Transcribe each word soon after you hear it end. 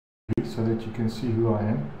so that you can see who I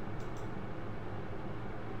am.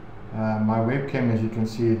 My webcam, as you can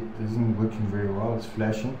see, it isn't working very well, it's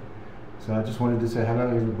flashing. So I just wanted to say hello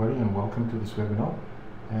everybody and welcome to this webinar.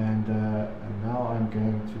 And now I'm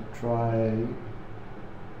going to try,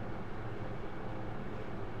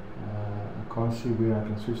 I can't see where I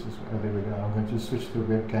can switch this, oh there we go, I'm going to switch the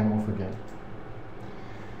webcam off again.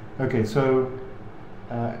 Okay, so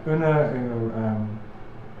Una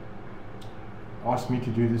asked me to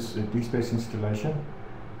do this DSpace installation.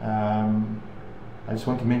 I just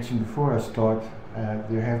want to mention before I start,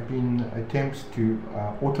 there have been attempts to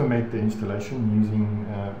automate the installation using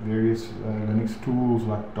various Linux tools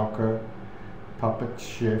like Docker, Puppet,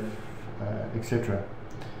 Chef, etc.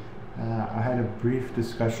 I had a brief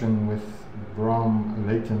discussion with Bram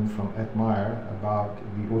Leighton from Admire about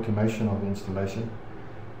the automation of the installation,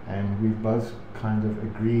 and we've both kind of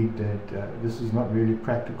agreed that this is not really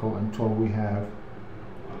practical until we have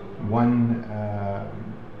one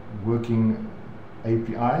working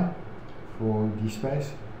API for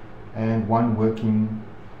DSpace and one working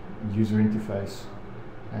user interface,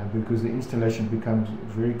 because the installation becomes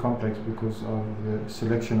very complex because of the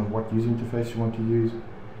selection of what user interface you want to use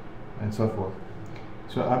and so forth.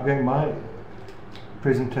 So my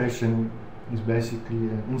presentation is basically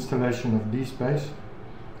an installation of DSpace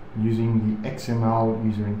using the XML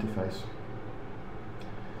user interface.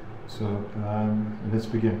 So let's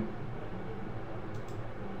begin.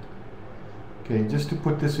 Okay, just to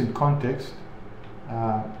put this in context,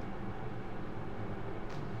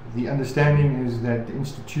 the understanding is that the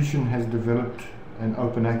institution has developed an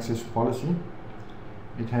open access policy.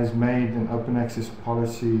 It has made an open access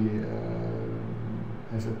policy,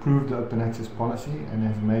 has approved the open access policy and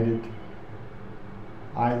has made it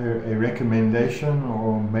either a recommendation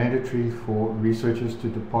or mandatory for researchers to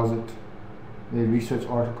deposit their research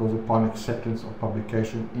articles upon acceptance of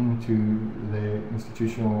publication into their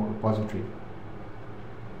institutional repository.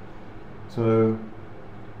 So,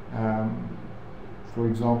 for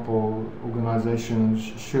example, organizations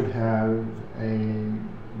should have a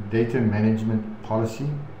data management policy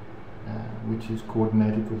which is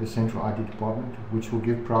coordinated with the central IT department, which will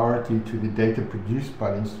give priority to the data produced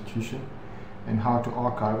by the institution and how to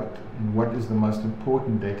archive it and what is the most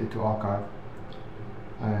important data to archive.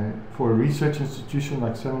 For a research institution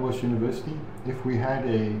like Stellenbosch University, if we had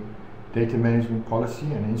a data management policy,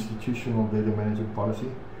 an institutional data management policy,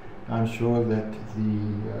 I'm sure that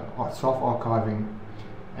the self-archiving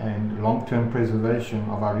and long-term preservation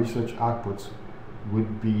of our research outputs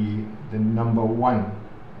would be the #1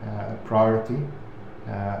 priority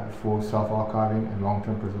for self-archiving and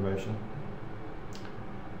long-term preservation.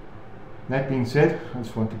 That being said, I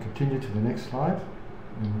just want to continue to the next slide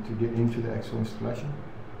and to get into the actual installation.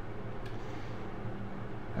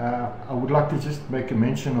 I would like to just make a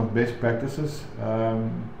mention of best practices.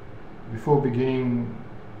 Before beginning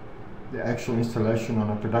the actual installation on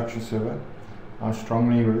a production server, I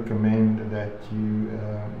strongly recommend that you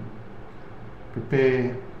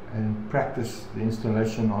prepare and practice the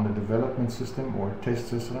installation on a development system or a test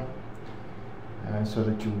system, so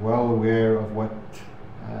that you're well aware of what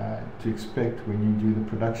to expect when you do the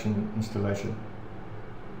production installation.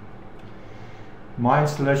 My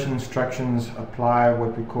installation instructions apply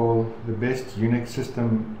what we call the best Unix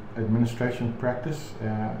system administration practice.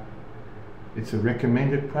 It's a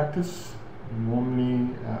recommended practice, normally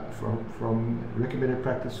from recommended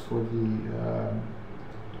practice for the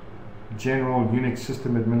general Unix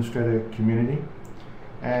system administrator community,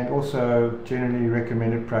 and also generally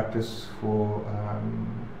recommended practice for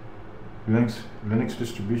Linux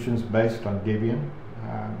distributions based on Debian.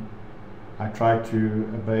 I try to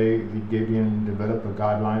obey the Debian developer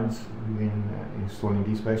guidelines when installing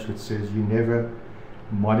DSpace, which says you never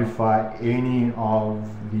modify any of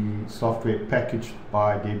the software packaged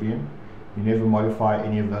by Debian. You never modify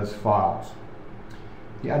any of those files.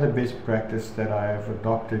 The other best practice that I have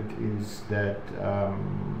adopted is that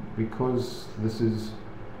because this is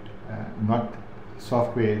not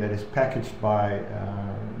software that is packaged by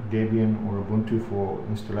Debian or Ubuntu for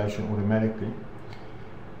installation automatically,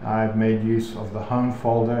 I've made use of the home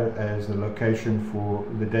folder as the location for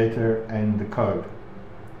the data and the code.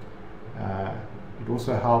 It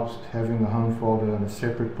also helps having the home folder in a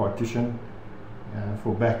separate partition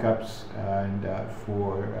for backups and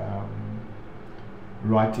for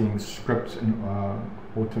writing scripts and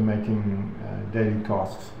automating daily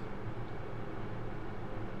tasks.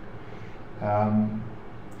 And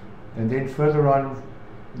then further on,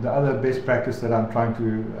 the other best practice that I'm trying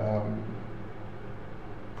to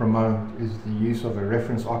promote is the use of a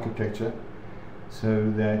reference architecture, so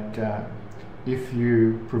that if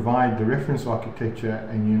you provide the reference architecture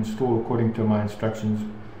and you install according to my instructions,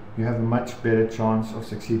 you have a much better chance of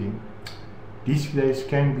succeeding. DSpace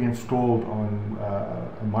can be installed on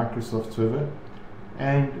a Microsoft server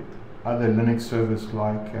and other Linux servers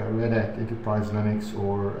like Red Hat Enterprise Linux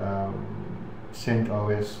or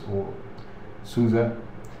CentOS or SUSE.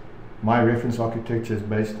 My reference architecture is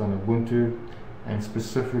based on Ubuntu, and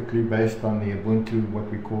specifically based on the Ubuntu, what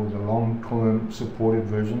we call the long-term supported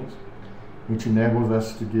versions, which enables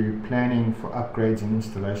us to do planning for upgrades and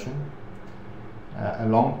installation. A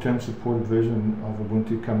long-term supported version of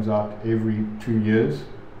Ubuntu comes out every 2 years.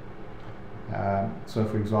 So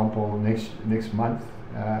for example, next month,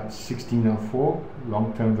 16.04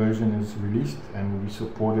 long-term version is released and will be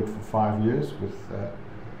supported for 5 years with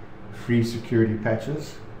free security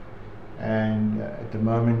patches. And at the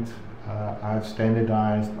moment, I've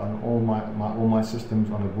standardized on all my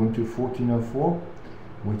systems on Ubuntu 14.04,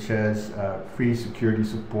 which has free security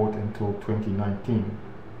support until 2019.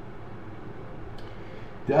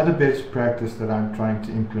 The other best practice that I'm trying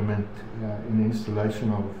to implement in the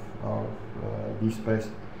installation of DSpace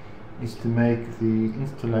is to make the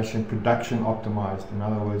installation production optimized. In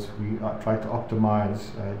other words, we try to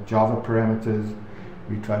optimize Java parameters.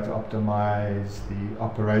 We try to optimize the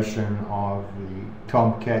operation of the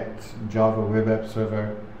Tomcat Java web app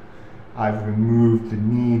server. I've removed the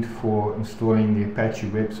need for installing the Apache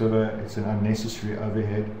web server. It's an unnecessary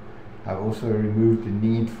overhead. I've also removed the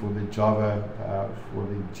need for the Java, for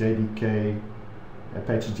the JDK,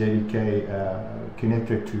 Apache JDK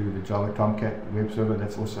connector to the Java Tomcat web server.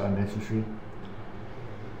 That's also unnecessary.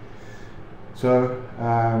 So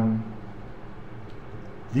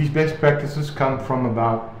these best practices come from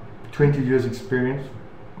about 20 years experience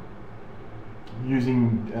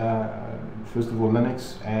using, first of all,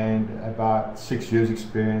 Linux, and about 6 years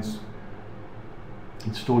experience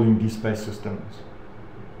installing DSpace systems.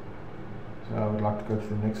 So I would like to go to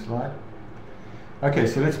the next slide. Okay,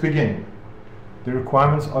 so let's begin. The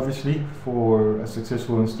requirements, obviously, for a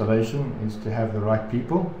successful installation is to have the right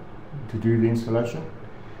people to do the installation,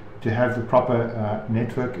 to have the proper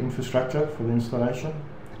network infrastructure for the installation,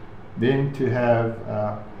 then to have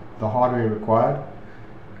the hardware required.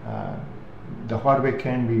 The hardware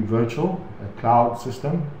can be virtual, a cloud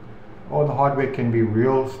system, or the hardware can be a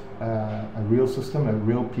real system, a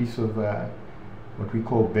real piece of what we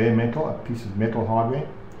call bare metal, a piece of metal hardware.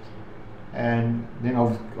 And then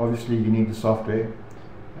obviously you need the software,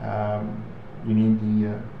 you need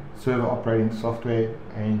the server operating software,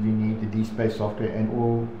 and you need the DSpace software and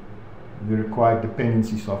all the required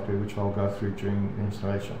dependency software, which I'll go through during the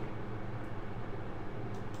installation.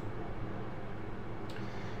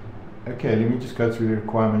 Okay, let me just go through the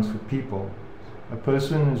requirements for people. A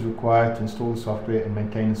person is required to install the software and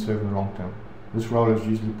maintain the server in the long term. This role is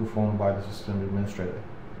usually performed by the system administrator.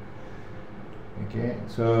 Okay,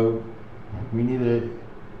 so we need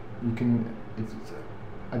it's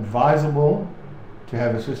advisable to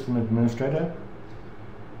have a system administrator.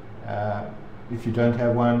 If you don't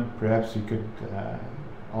have one, perhaps you could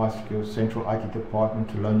ask your central IT department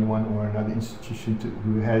to loan you one, or another institution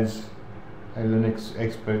who has a Linux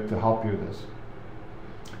expert to help you with this.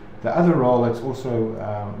 The other role that's also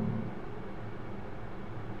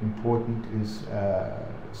important is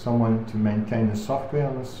someone to maintain the software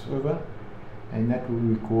on the server, and that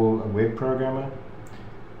we call a web programmer.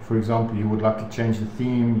 For example, you would like to change the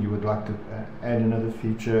theme, you would like to add another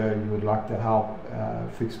feature, you would like to help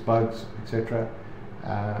fix bugs, etc.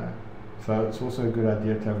 So it's also a good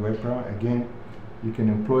idea to have a web programmer. Again, you can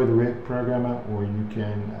employ the web programmer, or you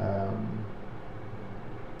can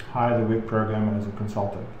hire the web programmer as a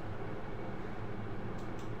consultant.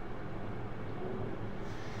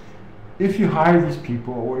 If you hire these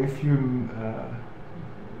people, or if you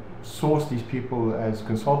source these people as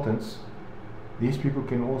consultants, these people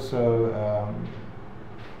can also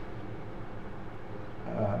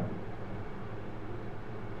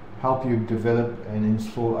help you develop and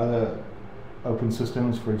install other open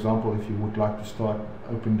systems. For example, if you would like to start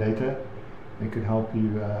open data, they could help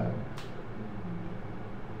you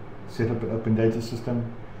set up an open data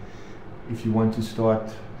system. If you want to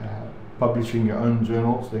start publishing your own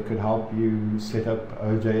journals, they could help you set up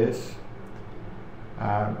OJS.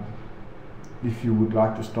 If you would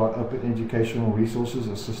like to start open educational resources,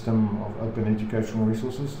 a system of open educational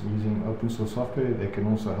resources using open source software, they can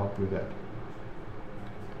also help with that.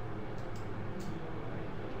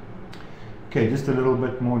 Okay, just a little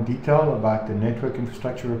bit more detail about the network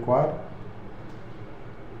infrastructure required.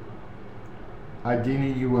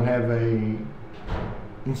 Ideally, you will have a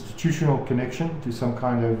institutional connection to some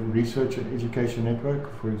kind of research and education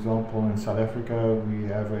network. For example, in South Africa, we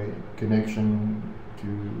have a connection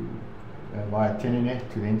to via Telenet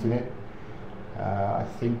to the internet. I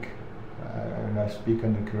think, and I speak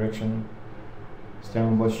under correction,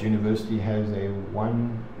 Stellenbosch University has a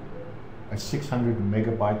 600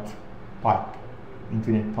 megabyte pipe,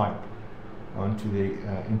 internet pipe, onto the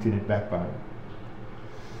internet backbone.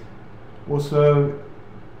 Also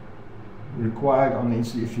required on the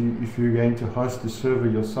if you're going to host the server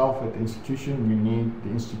yourself at the institution, you need the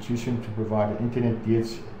institution to provide an internet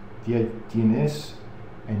DNS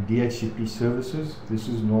and DHCP services. This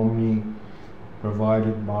is normally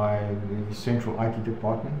provided by the central IT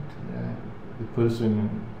department, the person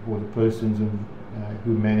or the persons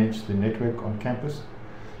who manage the network on campus.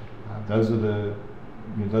 Those are the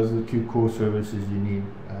two core services you need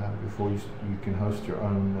before you can host your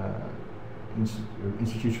own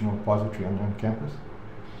institutional repository on campus.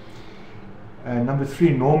 Number three,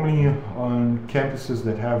 normally on campuses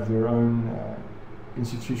that have their own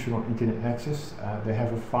institutional internet access, they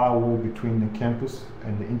have a firewall between the campus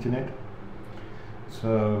and the internet.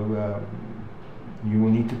 So you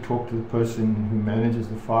will need to talk to the person who manages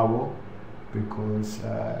the firewall, because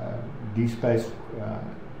DSpace,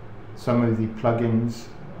 some of the plugins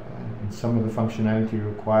and some of the functionality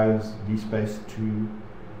requires DSpace to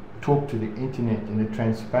talk to the internet in a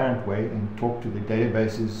transparent way and talk to the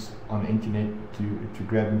databases on the internet to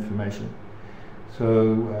grab information.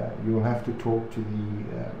 So you'll have to talk to the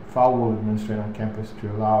firewall administrator on campus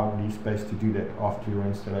to allow DSpace to do that after your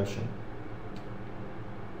installation.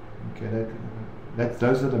 Okay,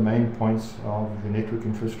 those are the main points of the network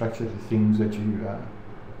infrastructure, the things that you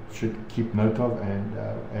should keep note of and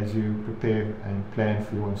as you prepare and plan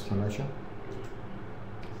for your installation.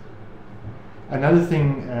 Another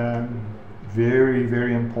thing very,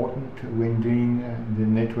 very important when doing the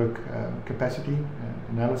network capacity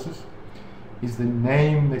analysis is the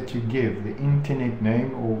name that you give, the internet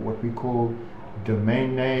name, or what we call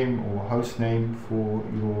domain name or host name for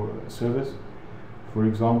your service. For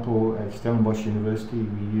example, at Stellenbosch University,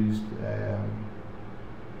 we used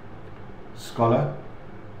Scholar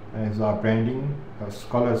as our branding,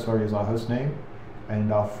 Scholar, sorry, as our host name,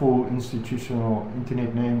 and our full institutional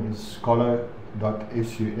internet name is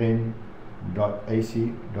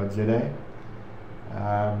scholar.sun.ac.za.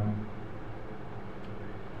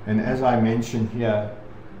 And as I mentioned here,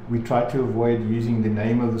 we try to avoid using the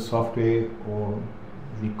name of the software or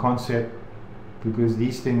the concept, because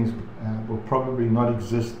these things will probably not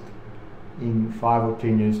exist in 5 or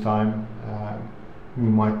 10 years' time. We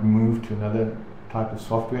might move to another type of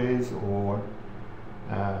softwares, or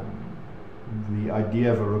the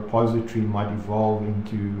idea of a repository might evolve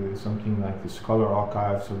into something like the Scholar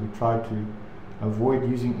archive. So we try to avoid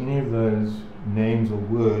using any of those names or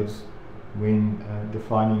words when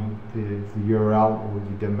defining the URL or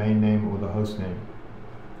the domain name or the host name.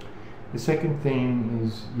 The second thing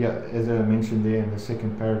is, as I mentioned there in the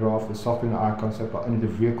second paragraph, the software and AI concept are only the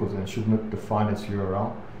vehicles and should not define its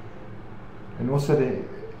URL. And also,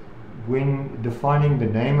 when defining the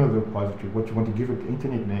name of the repository, what you want to give it the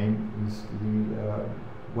internet name is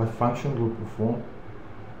what function it will perform.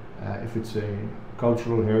 If it's a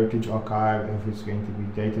cultural heritage archive, if it's going to be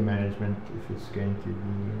data management, if it's going to be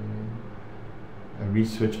a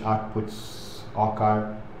research outputs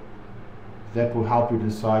archive, that will help you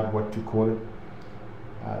decide what to call it.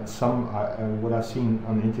 What I've seen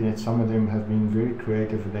on the internet, some of them have been very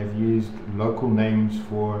creative. They've used local names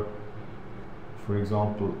for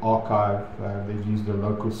example, archive. They've used the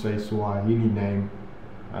local, say, Swahili name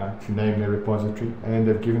to name their repository, and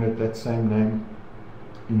they've given it that same name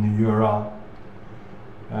in the URL.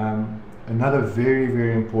 Another very,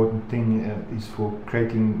 very important thing is for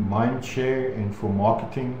creating mind share and for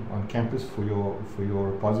marketing on campus for your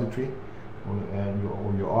repository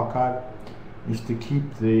or your archive, is to keep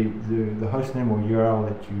the host name or URL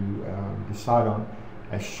that you decide on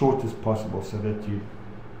as short as possible, so that you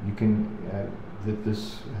can that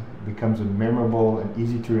this becomes a memorable and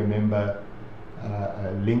easy to remember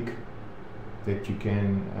link that you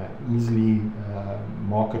can easily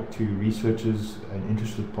market to researchers and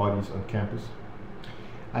interested parties on campus.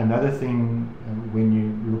 Another thing, when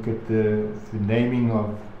you look at the naming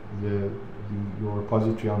of your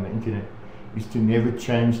repository on the internet, is to never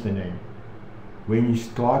change the name. When you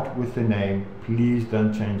start with the name, please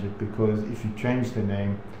don't change it, because if you change the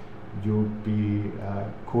name, you'll be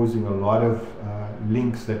causing a lot of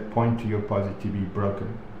links that point to your repository to be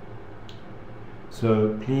broken.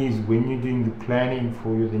 So please, when you're doing the planning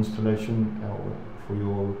for your installation or for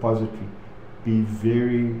your repository,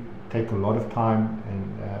 take a lot of time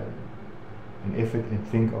and an effort and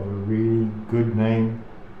think of a really good name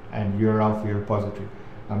and URL for your repository.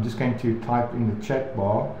 I'm just going to type in the chat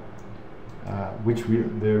bar the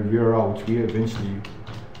URL which we eventually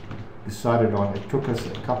decided on. It took us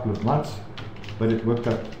a couple of months, but it worked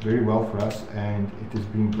out very well for us, and it is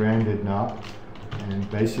being branded now. And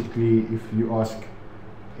basically, if you ask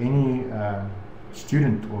any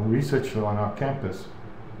student or researcher on our campus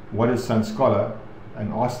what is Sun Scholar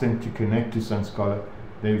and ask them to connect to Sun Scholar,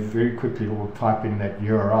 they very quickly will type in that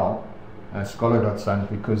URL, scholar.sun,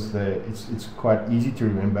 because it's quite easy to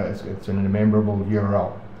remember. It's an memorable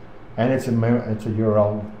URL, and it's a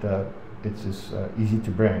URL that it's just easy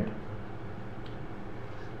to brand.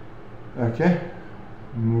 Okay,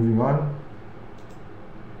 moving on.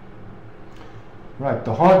 Right,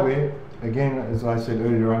 the hardware, again, as I said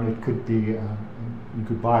earlier on, it could be, you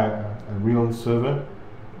could buy a real server,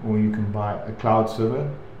 or you can buy a cloud server.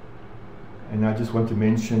 And I just want to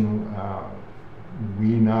mention, we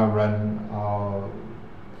now run our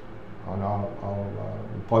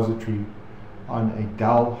repository on a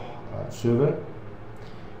Dell server,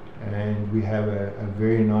 and we have a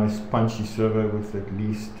very nice punchy server with at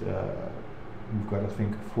least we've got, I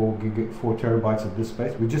think, 4 terabytes of disk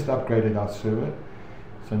space. We just upgraded our server,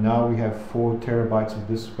 so now we have 4 terabytes of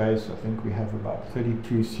disk space. I think we have about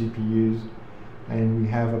 32 CPUs, and we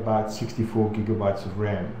have about 64 gigabytes of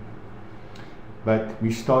RAM. But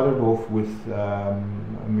we started off with a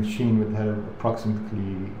machine that had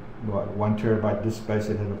approximately 1 terabyte disk space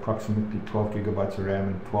that had approximately 12 gigabytes of RAM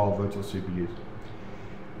and 12 virtual CPUs.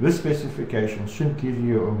 This specification should give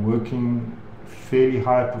you a working, fairly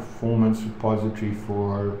high performance repository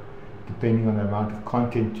for, depending on the amount of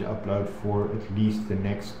content you upload, for at least the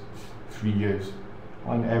next 3 years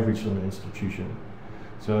on average on the institution.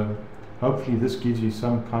 So hopefully this gives you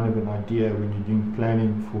some kind of an idea when you're doing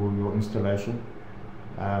planning for your installation,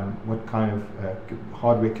 what kind of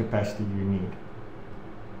hardware capacity you need.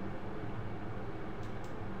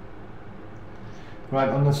 Right,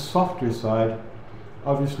 on the software side,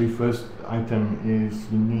 obviously first item is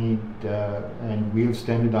you need, and we have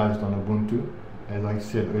standardized on Ubuntu. As I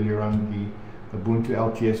said earlier on, the Ubuntu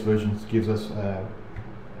LTS versions gives us a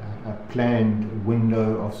planned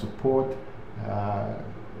window of support.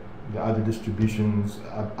 The other distributions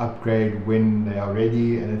upgrade when they are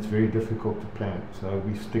ready, and it's very difficult to plan. So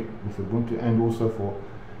we stick with Ubuntu, and also for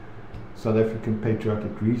South African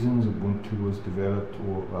patriotic reasons, Ubuntu was developed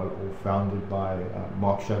or founded by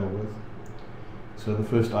Mark Shuttleworth. So the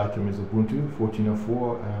first item is Ubuntu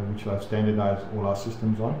 14.04, which I've standardized all our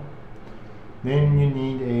systems on. Then you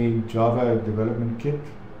need a Java development kit.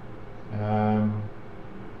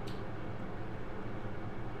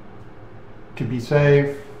 To be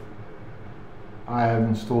safe, I have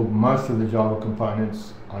installed most of the Java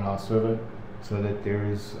components on our server so that there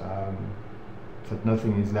is that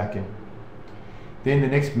nothing is lacking. Then the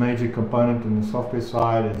next major component on the software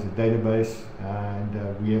side is a database, and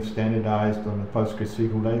we have standardized on the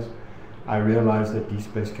PostgreSQL days. I realize that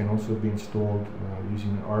DSpace can also be installed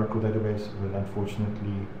using an Oracle database, but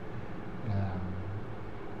unfortunately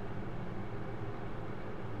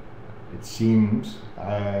it seems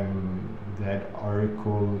that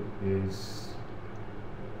Oracle is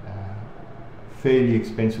fairly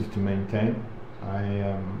expensive to maintain.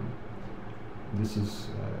 This is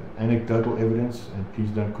anecdotal evidence, and please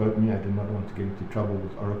don't quote me. I do not want to get into trouble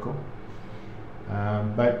with Oracle.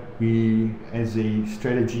 But we, as a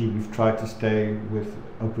strategy, we've tried to stay with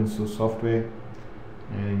open source software,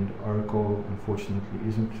 and Oracle unfortunately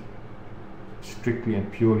isn't strictly and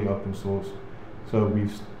purely open source. So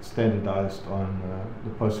we've standardized on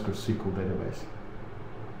the PostgreSQL database.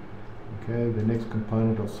 Okay, the next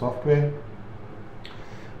component of software.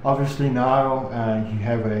 Obviously now you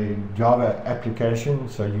have a Java application,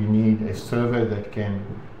 so you need a server that can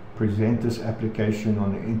present this application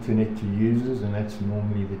on the internet to users, and that's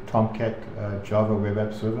normally the Tomcat Java web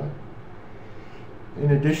app server.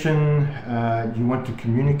 In addition, you want to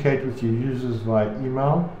communicate with your users via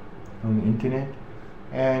email on the internet,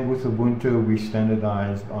 and with Ubuntu we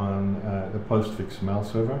standardized on the Postfix mail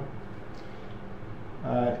server.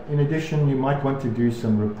 In addition, you might want to do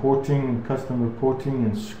some reporting, custom reporting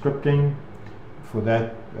and scripting. For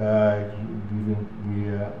that,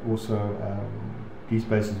 we also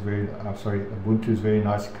DSpace is very, Ubuntu is very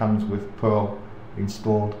nice. Comes with Perl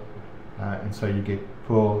installed, and so you get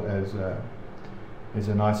Perl as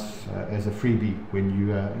a nice as a freebie when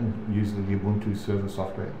you use the Ubuntu server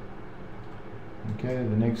software. Okay,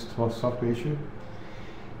 the next software issue.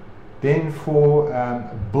 Then for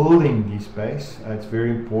building DSpace, it's very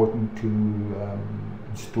important to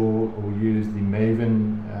install or use the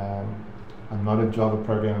Maven I'm not a Java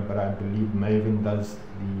programmer, but I believe Maven does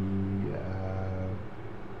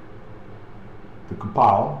the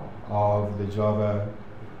compile of the Java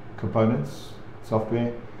components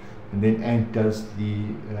software, and then Ant does the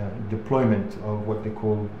deployment of what they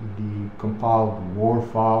call the compiled WAR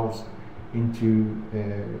files into,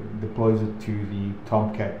 deploys it to the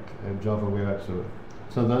Tomcat Java Web App Server.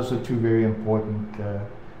 So those are two very important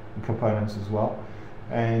components as well.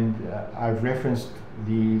 And I've referenced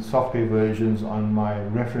the software versions on my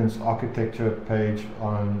reference architecture page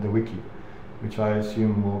on the wiki, which I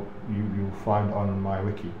assume you'll find on my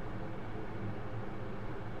wiki.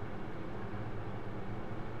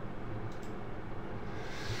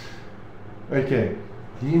 Okay,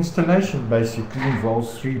 the installation basically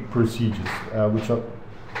involves three procedures, which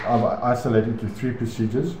I've isolated to three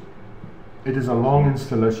procedures. It is a long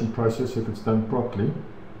installation process if it's done properly.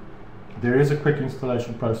 There is a quick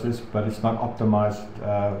installation process, but it's not optimized.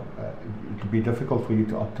 It could be difficult for you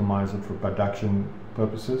to optimize it for production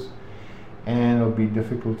purposes, and it'll be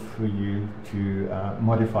difficult for you to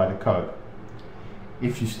modify the code.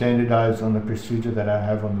 If you standardize on the procedure that I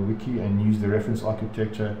have on the wiki and use the reference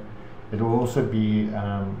architecture, it will also be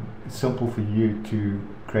simple for you to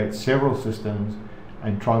create several systems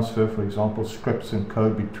and transfer, for example, scripts and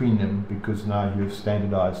code between them, because now you've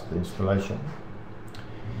standardized the installation.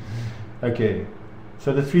 Okay,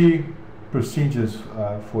 so the three procedures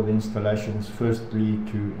for the installation is firstly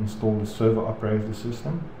to install the server operating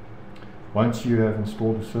system. Once you have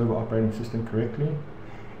installed the server operating system correctly,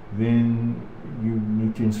 then you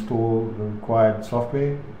need to install the required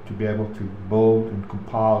software to be able to build and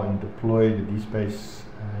compile and deploy the DSpace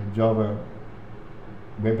Java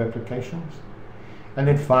web applications. And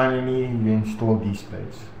then finally you install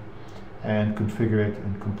DSpace and configure it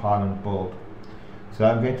and compile and build. So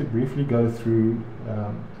I'm going to briefly go through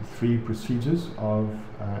the three procedures of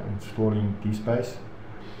installing DSpace.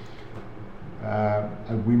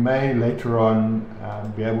 We may later on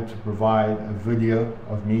be able to provide a video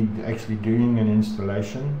of me actually doing an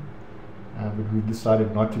installation, but we've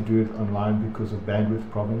decided not to do it online because of bandwidth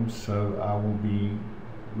problems. So I will be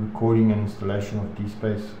recording an installation of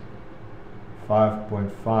DSpace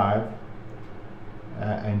 5.5,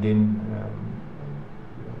 and then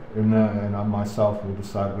and I myself will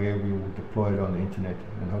decide where we will deploy it on the internet,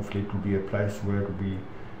 and hopefully it will be a place where it will be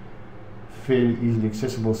fairly easily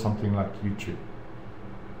accessible, something like YouTube.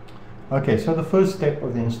 Okay, so the first step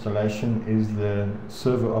of the installation is the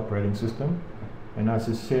server operating system, and as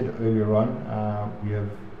I said earlier on, we have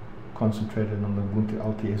concentrated on the Ubuntu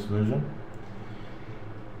LTS version.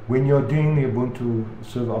 When you're doing the Ubuntu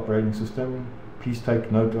server operating system, please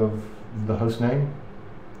take note of the host name,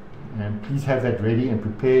 and please have that ready and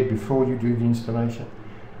prepared before you do the installation.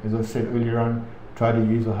 As I said earlier on, try to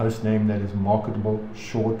use a host name that is marketable,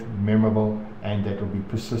 short, memorable, and that will be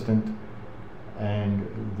persistent, and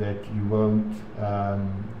that you won't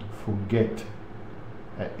forget.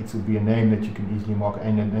 It will be a name that you can easily mark,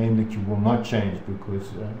 and a name that you will not change, because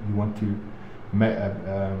you want to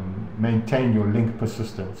maintain your link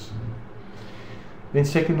persistence. Then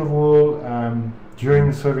second of all, during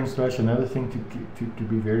the server installation, another thing to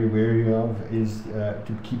be very wary of is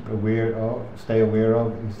stay aware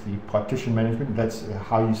of is the partition management. That's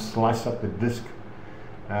how you slice up the disk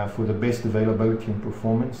for the best availability and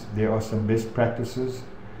performance. There are some best practices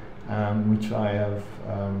which I have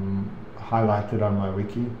highlighted on my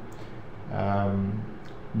wiki.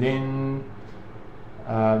 Then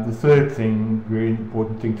the third thing, very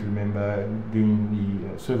important thing to remember doing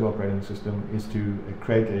the server operating system, is to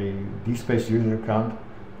create a DSpace user account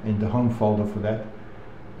in the home folder for that.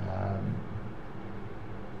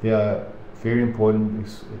 They are very important.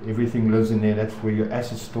 Everything lives in there. That's where your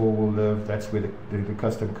asset store will live. That's where the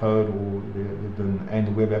custom code and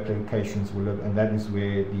the web applications will live, and that is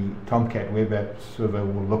where the Tomcat web app server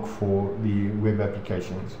will look for the web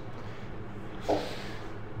applications.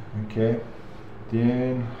 Okay.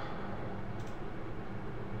 Then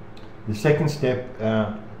the second step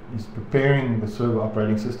is preparing the server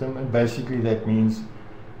operating system, and basically that means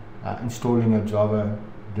installing a Java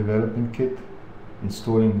development kit,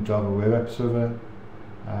 installing the Java web app server,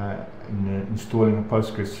 installing a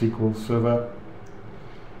PostgreSQL server,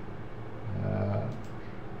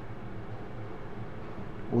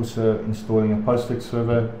 also installing a Postfix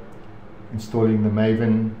server, installing the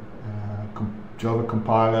Maven Java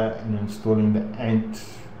compiler, and installing the Ant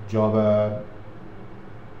Java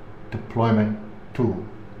deployment tool.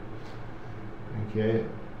 Okay,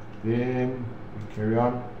 then we carry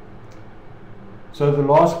on. So the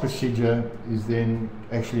last procedure is then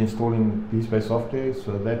actually installing the DSpace software.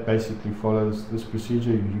 So that basically follows this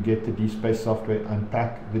procedure. You get the DSpace software,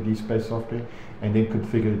 unpack the DSpace software, and then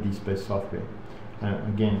configure the DSpace software.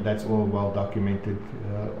 Again, that's all well documented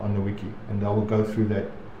on the wiki, and I will go through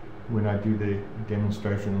that when I do the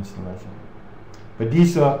demonstration installation. But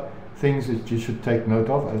these are things that you should take note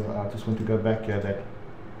of. I just want to go back here that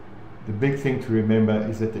the big thing to remember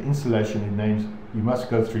is that the installation in names, you must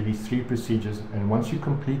go through these 3 procedures, and once you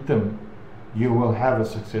complete them, you will have a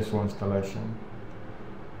successful installation.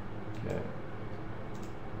 Okay.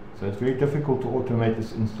 So it's very difficult to automate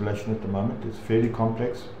this installation at the moment. It's fairly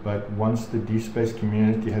complex, but once the DSpace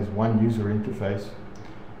community has one user interface,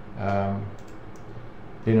 then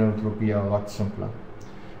it will be a lot simpler.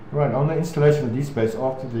 Right, on the installation of DSpace,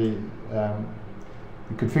 after the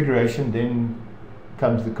configuration, then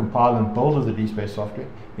comes the compile and build of the DSpace software,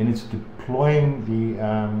 and it's deploying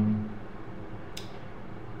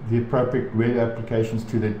the appropriate web applications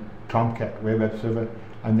to the Tomcat web app server,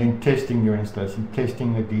 and then testing your installation,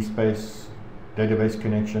 testing the DSpace database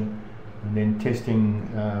connection, and then testing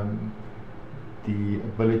the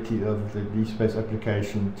ability of the DSpace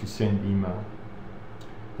application to send email.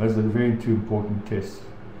 Those are the very 2 important tests.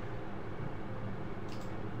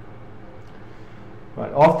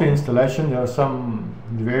 Right, after installation, there are some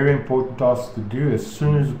very important tasks to do as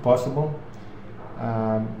soon as possible.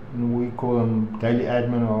 We call them daily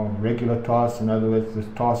admin or regular tasks. In other words, the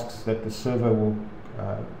tasks that the server will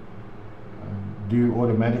do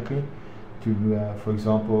automatically to, for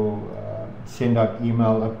example, send out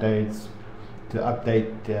email updates, to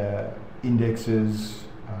update indexes,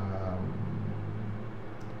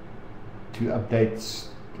 to update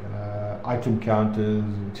item counters,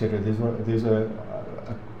 etc. There's a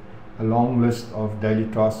long list of daily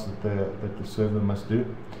tasks that the server must do.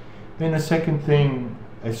 Then the second thing,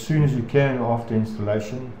 as soon as you can after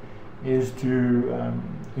installation, is to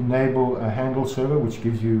enable a handle server, which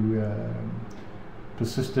gives you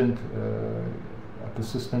persistent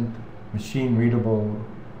machine readable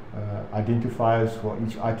identifiers for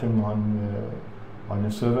each item on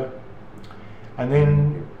the server. And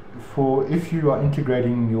then if you are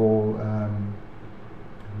integrating your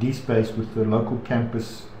DSpace with the local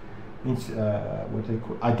campus what they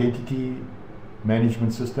call identity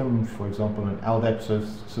management system, for example an LDAP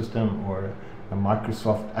system or a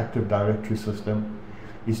Microsoft Active Directory system,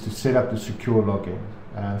 is to set up the secure login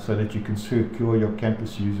so that you can secure your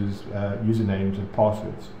campus users' usernames and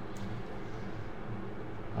passwords.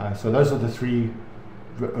 So those are the 3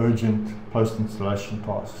 urgent post-installation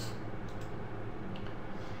tasks.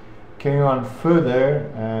 Carrying on further,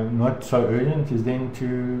 not so urgent, is then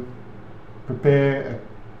to prepare a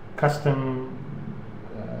custom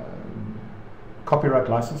copyright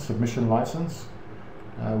license, submission license,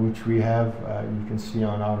 which we have, you can see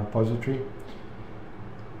on our repository.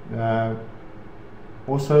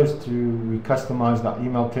 Also is we customize the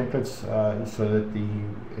email templates so that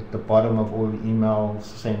at the bottom of all the emails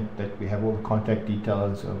sent, that we have all the contact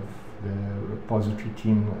details of the repository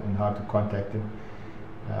team and how to contact them.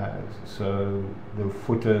 So the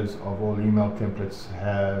footers of all email templates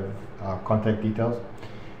have our contact details.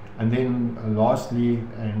 And then lastly,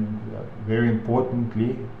 and very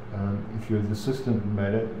importantly, if you're the system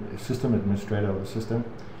administrator of the system,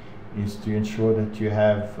 is to ensure that you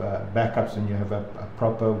have backups and you have a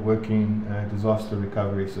proper working disaster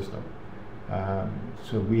recovery system.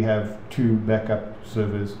 So we have 2 backup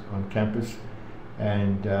servers on campus,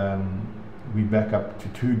 and we back up to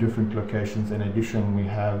 2 different locations. In addition, we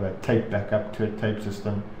have a tape backup to a tape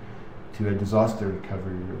system to a disaster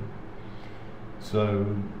recovery room. So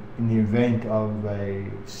in the event of a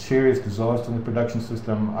serious disaster in the production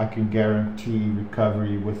system, I can guarantee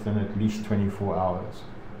recovery within at least 24 hours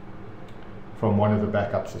from one of the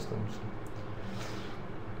backup systems.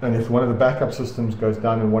 And if one of the backup systems goes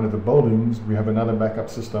down in one of the buildings, we have another backup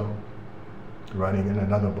system running in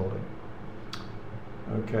another building.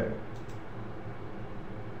 Okay.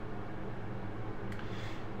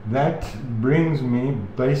 That brings me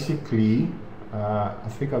basically, I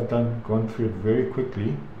think I've gone through it very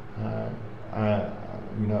quickly.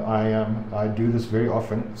 You know, I do this very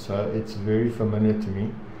often, so it's very familiar to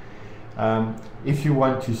me. If you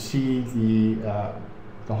want to see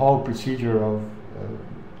the whole procedure of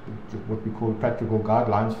what we call practical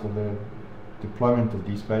guidelines for the deployment of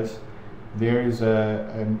DSpace, there is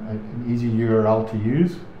an easy URL to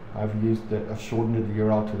use. I've shortened the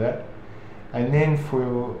URL to that. And then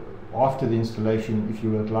after the installation, if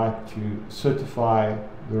you would like to certify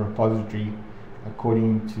the repository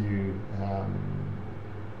according to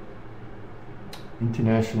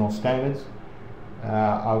international standards,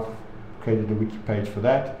 I've created a wiki page for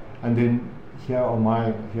that. And then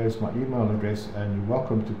here's my email address, and you're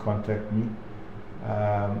welcome to contact me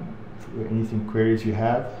for anything, queries you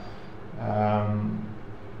have.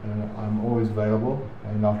 And I'm always available,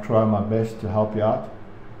 and I'll try my best to help you out.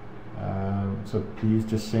 So please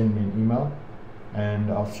just send me an email,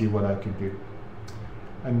 and I'll see what I can do.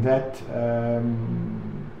 And that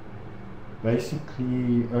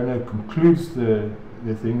basically concludes the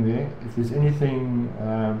thing there. If there's anything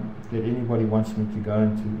that anybody wants me to go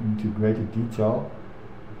into greater detail,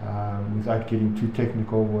 without getting too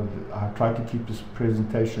technical, I try to keep this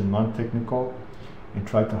presentation non-technical and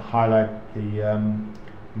try to highlight the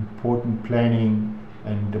important planning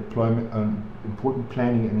and deployment, important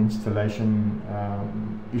planning and installation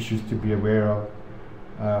issues to be aware of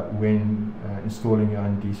when installing your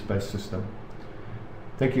own DSpace system.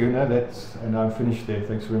 Thank you, Una. And I'm finished there.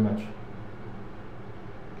 Thanks very much.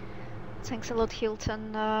 Thanks a lot,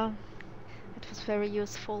 Hilton. It was very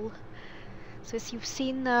useful. So as you've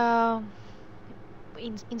seen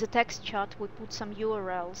in the text chat, we put some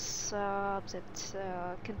URLs that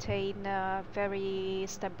contain very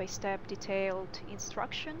step-by-step detailed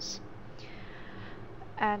instructions.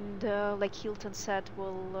 And like Hilton said,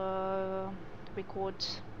 we'll record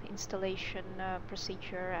installation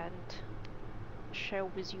procedure and share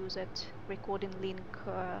with you that recording link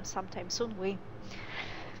sometime soon. We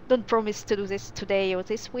don't promise to do this today or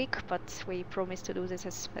this week, but we promise to do this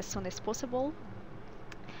as soon as possible.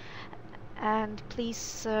 And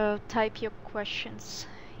please type your questions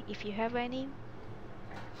if you have any.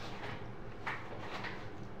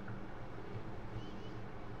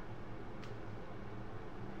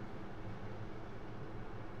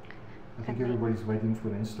 I think everybody's waiting for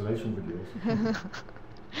the installation videos.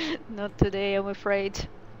 Not today, I'm afraid.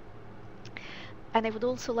 And I would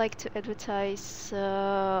also like to advertise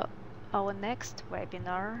our next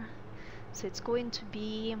webinar. So it's going to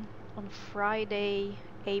be on Friday,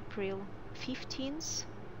 April 15th,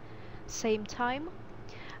 same time.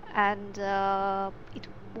 And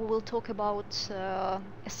we will talk about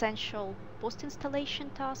essential post-installation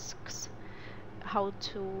tasks, how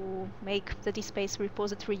to make the DSpace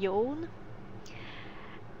repository your own.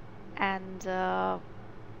 And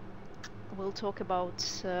we'll talk about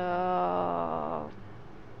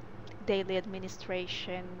daily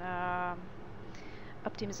administration,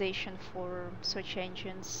 optimization for search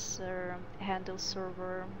engines, handle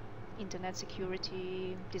server, internet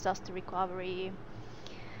security, disaster recovery,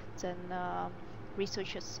 then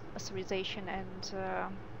research authorization and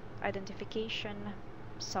identification,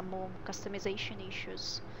 some more customization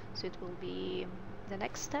issues. So it will be the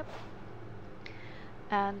next step.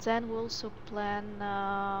 And then we'll also plan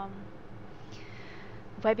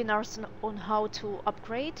webinars on how to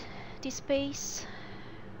upgrade DSpace,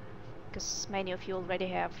 because many of you already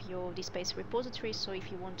have your DSpace repository. So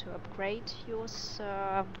if you want to upgrade yours,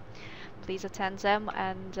 please attend them.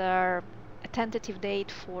 And a tentative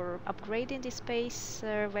date for upgrading DSpace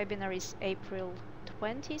webinar is April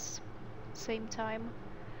 20th, same time.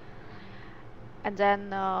 And then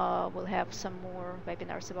we'll have some more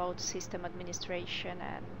webinars about system administration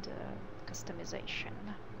and customization.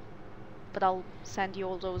 But I'll send you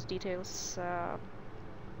all those details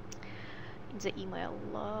in the email.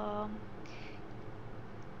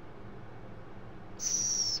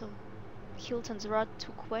 So, Hilton, there are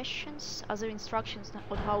 2 questions. Other instructions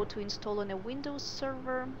on how to install on a Windows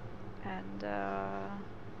server. And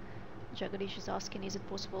Jagadish is asking, is it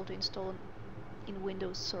possible to install in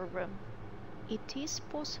Windows server? It is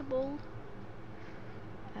possible,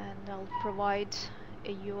 and I'll provide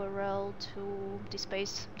a URL to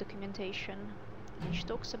DSpace documentation which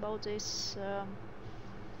talks about this.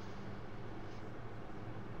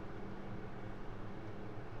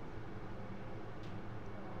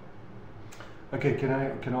 Okay, can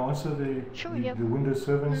I answer the Windows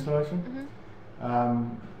Server installation?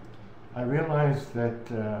 I realize that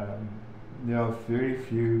there are very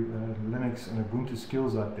few Linux and Ubuntu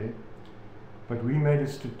skills out there. But we made a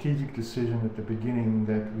strategic decision at the beginning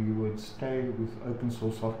that we would stay with open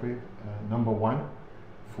source software, number 1,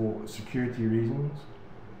 for security reasons,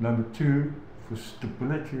 number 2, for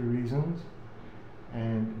stability reasons,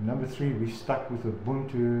 and number 3, we stuck with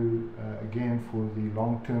Ubuntu again for the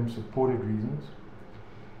long-term supported reasons.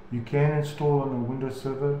 You can install on a Windows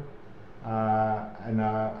server, and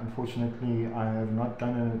unfortunately I have not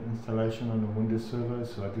done an installation on a Windows server,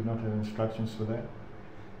 so I do not have instructions for that.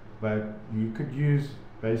 But you could use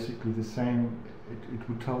basically the same, it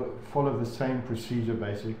would follow the same procedure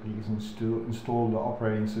basically, is install the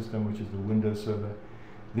operating system, which is the Windows server,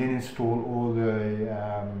 then install all the,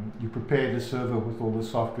 you prepare the server with all the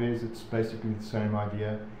softwares, it's basically the same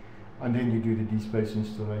idea, and then you do the DSpace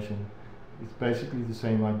installation. It's basically the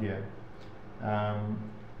same idea.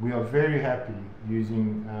 We are very happy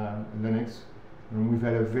using Linux, and we've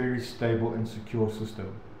had a very stable and secure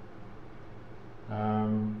system.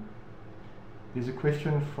 There's a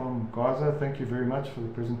question from Gaza. Thank you very much for the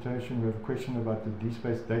presentation. We have a question about the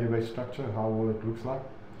DSpace database structure, how well it looks like.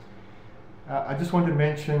 I just want to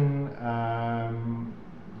mention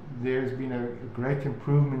there's been a great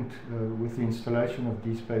improvement with the installation of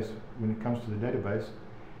DSpace when it comes to the database.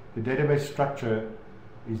 The database structure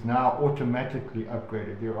is now automatically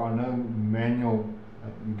upgraded. There are no manual,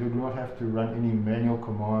 you do not have to run any manual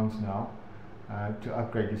commands now to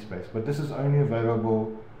upgrade DSpace. But this is only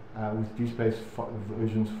available with DSpace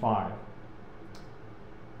versions 5.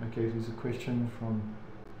 Okay, there's a question from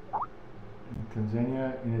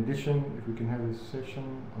Tanzania. In addition, if we can have a session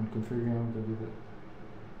on configuring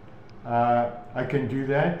I can do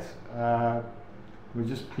that. Will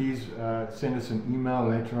just please send us an email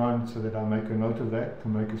later on so that I'll make a note of that, to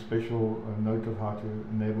make a special note of how to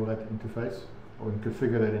enable that interface or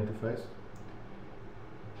configure that interface.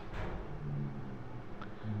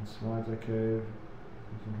 And slides, okay.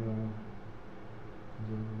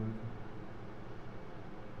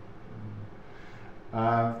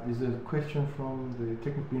 Is there a question from the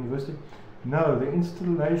Technical University? No, the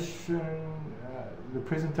installation, the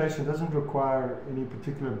presentation doesn't require any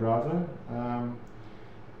particular browser.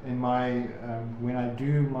 In my when I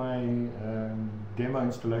do my demo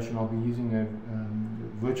installation, I'll be using a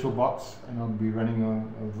virtual box, and I'll be running a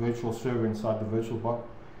virtual server inside the virtual box.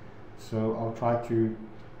 So I'll try to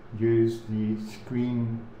use the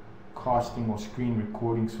screen casting or screen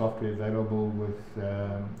recording software available with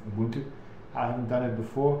Ubuntu. I haven't done it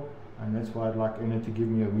before, and that's why I'd like Anna to give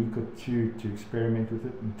me a week or two to experiment with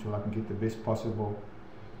it until I can get the best possible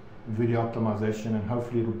video optimization, and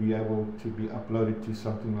hopefully it'll be able to be uploaded to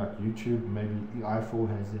something like YouTube. Maybe i4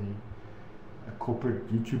 has a corporate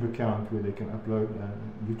YouTube account where they can upload.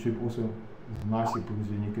 YouTube also is nice because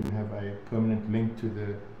then you can have a permanent link to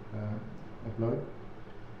the upload.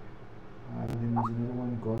 And then there's another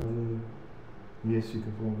one, yes, you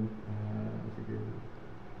can form it.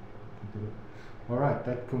 Alright,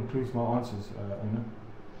 that concludes my answers, Anna.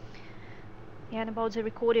 Yeah, and about the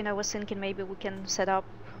recording, I was thinking maybe we can set up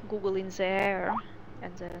Google in there,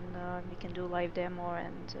 and then we can do live demo,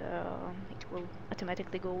 and it will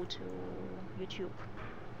automatically go to YouTube,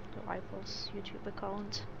 to iPod's YouTube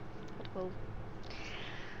account. But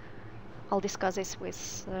I'll discuss this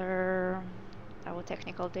with our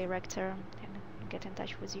technical director and get in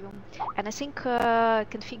touch with you. And I think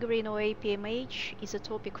configuring OAPMH is a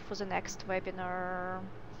topic for the next webinar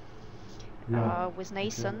with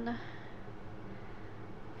Nathan. Okay.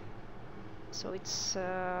 So it's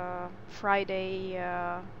Friday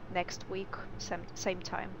next week, same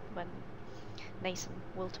time, when Nathan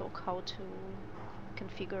will talk how to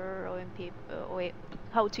configure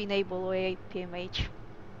how to enable OAPMH.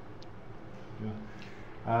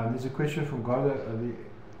 Yeah. There's a question from Gaza.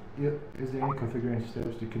 Is there any configuration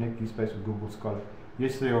steps to connect DSpace with Google Scholar?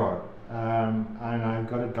 Yes, there are. And I've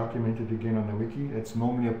got it documented again on the wiki. It's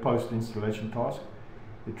normally a post-installation task.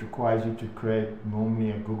 It requires you to create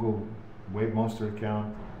normally a Google Webmaster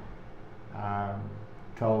account,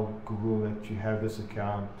 tell Google that you have this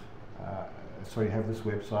account, you have this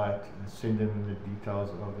website, send them the details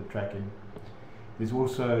of the tracking. There's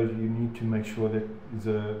also, you need to make sure that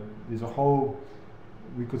there's a whole,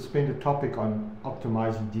 we could spend a topic on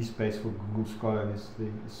optimizing DSpace for Google Scholar. There's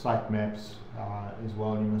the site maps as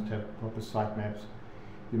well. You must have proper site maps.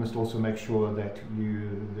 You must also make sure that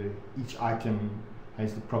each item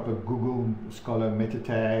has the proper Google Scholar meta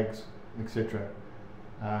tags, etc.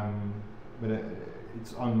 But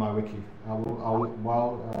it's on my wiki.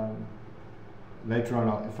 Later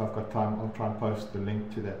on, if I've got time, I'll try and post the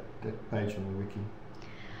link to that page on the wiki.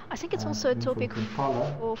 I think it's also a topic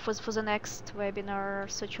for the next webinar,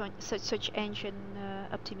 search engine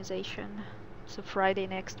optimization. So Friday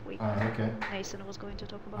next week. Okay. Nathan was going to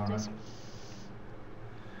talk about this.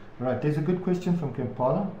 Right, there's a good question from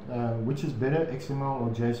Kampala. Which is better, XML or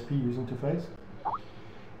JSP user interface?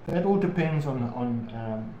 That all depends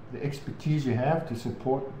on the expertise you have to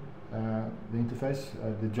support the interface.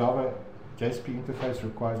 The Java JSP interface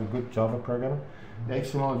requires a good Java programmer. The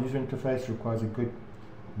XML user interface requires a good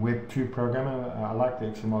Web 2 programmer. I like the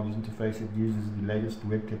XML user interface. It uses the latest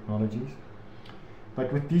web technologies.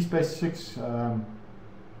 But with DSpace 6,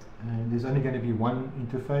 there's only going to be one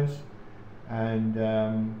interface, and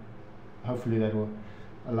hopefully that will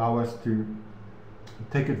allow us to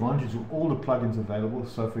take advantage of all the plugins available.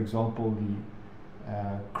 So for example,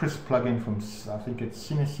 Chris plugin from, I think it's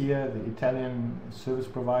Synestia, the Italian service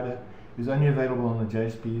provider, is only available on the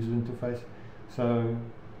JSP user interface. So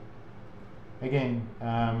again,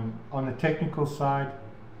 on the technical side,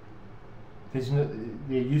 there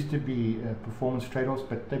used to be performance trade-offs,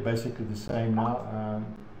 but they're basically the same now.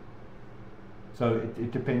 So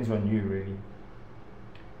it depends on you, really.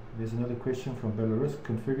 There's another question from Belarus.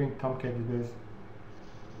 Configuring Tomcat is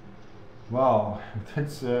wow,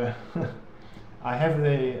 that's I have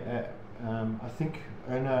the I think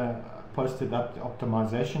Erna posted up the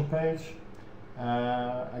optimization page.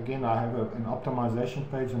 Again, I have an optimization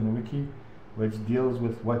page on the wiki which deals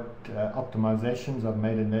with what optimizations I've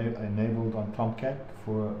made enabled on Tomcat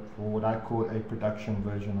for what I call a production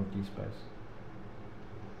version of DSpace.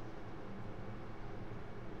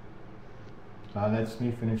 That's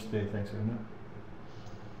me finished there. Thanks, Erna.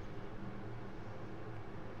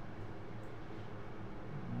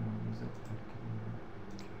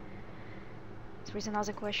 There is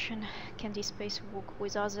another question. Can DSpace work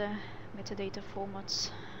with other metadata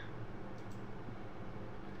formats?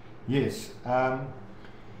 Yes.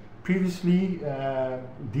 Previously,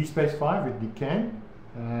 DSpace 5, it can.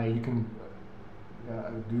 You can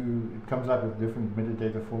it comes up with different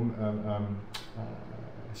metadata form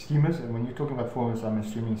schemas, and when you're talking about formats, I'm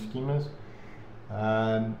assuming schemas.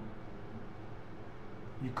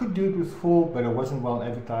 You could do it with 4, but it wasn't well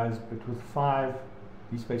advertised. But with 5,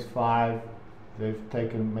 DSpace 5,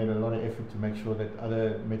 they've made a lot of effort to make sure that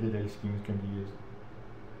other metadata schemes can be used.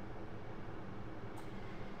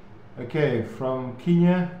 Okay, from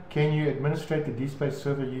Kenya, can you administrate the DSpace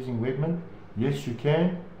server using Webmin? Yes, you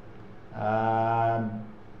can.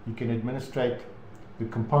 You can administrate the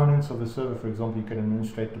components of the server. For example, you can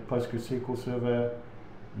administrate the PostgreSQL server.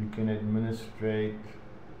 You can administrate,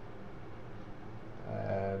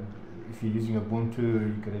 if you're using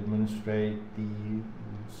Ubuntu, you can administrate the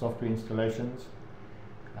software installations.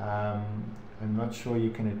 I'm not sure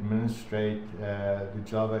you can administrate the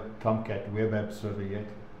Java Tomcat web app server yet.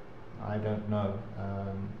 I don't know.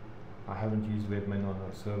 I haven't used Webmin on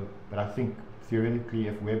a server, but I think theoretically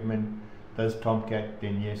if Webmin does Tomcat,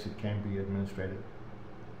 then yes, it can be administrated.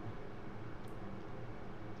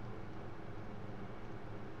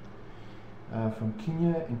 From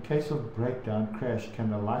Kenya, in case of breakdown, crash, can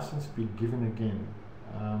the license be given again?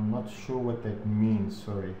 I'm not sure what that means,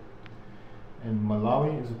 sorry. In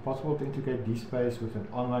Malawi, is it possible to integrate DSpace with an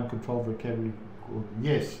online control vocabulary called?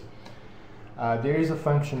 Yes. There is a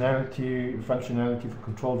functionality for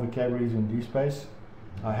control vocabularies in DSpace.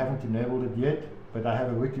 I haven't enabled it yet, but I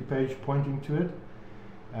have a wiki page pointing to it.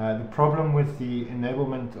 The problem with the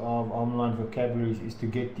enablement of online vocabularies is to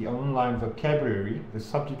get the online vocabulary, the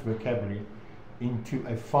subject vocabulary, into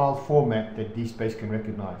a file format that DSpace can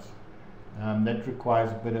recognize. That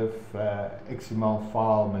requires a bit of XML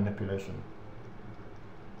file manipulation.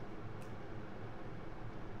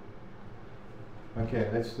 Okay,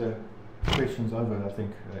 that's the questions over, I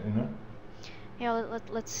think, Yeah,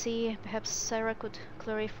 let's see. Perhaps Sarah could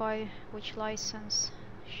clarify which license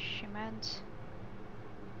she meant.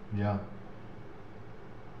 Yeah.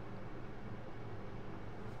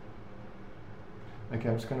 Okay,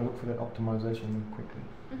 I'm just going to look for that optimization quickly.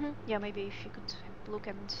 Yeah, maybe if you could look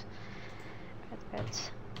and add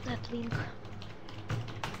that link.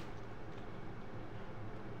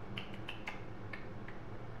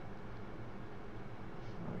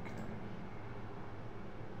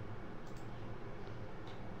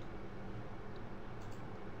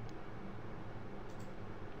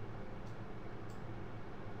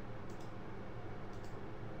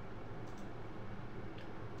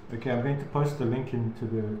 Okay, I'm going to post the link into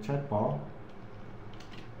the chat bar.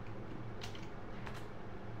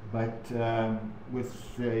 But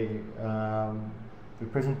with the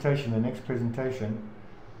presentation, the next presentation,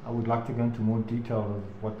 I would like to go into more detail of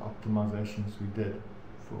what optimizations we did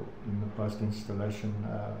in the post-installation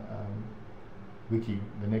wiki.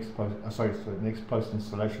 The next next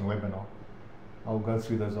post-installation webinar. I'll go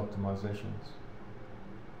through those optimizations.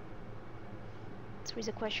 There is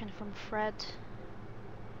a question from Fred.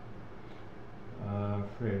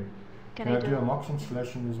 Fred, can I do a mock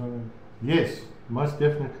installation as well? Yes, most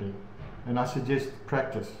definitely. And I suggest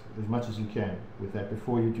practice as much as you can with that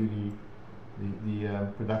before you do the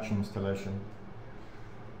production installation.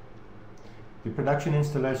 The production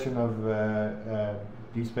installation of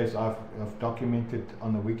DSpace I've documented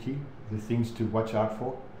on the wiki, the things to watch out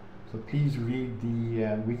for. So please read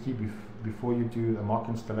the wiki before you do a mock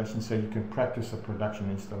installation so you can practice a production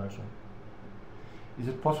installation. Is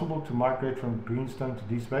it possible to migrate from Greenstone to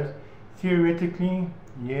DSpace? Theoretically,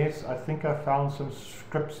 yes. I think I found some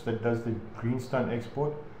scripts that does the Greenstone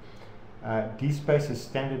export. DSpace is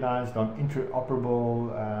standardized on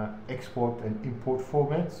interoperable export and import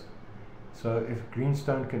formats. So if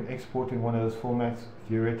Greenstone can export in one of those formats,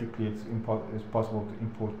 theoretically it's possible to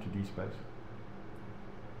import to DSpace.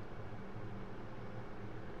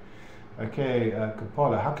 Okay,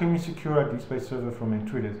 Kapala, how can we secure our DSpace server from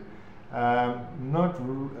intruders?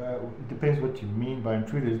 It depends what you mean by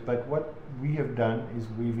intruders, but what we have done is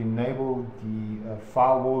we've enabled the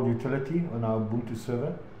firewall utility on our Ubuntu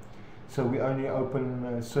server. So we only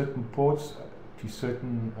open certain ports to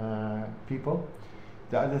certain people.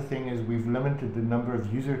 The other thing is we've limited the number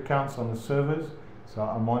of user accounts on the servers, so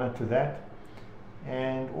I monitor that.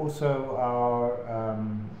 And also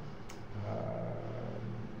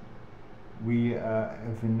we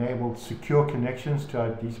have enabled secure connections to our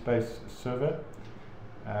DSpace server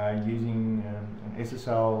using an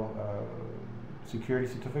SSL security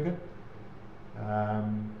certificate.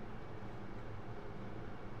 I'm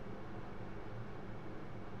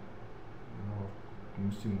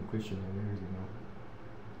missing the question. Where is it now?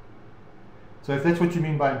 So if that's what you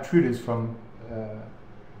mean by intruders from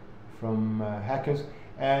hackers,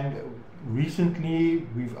 and recently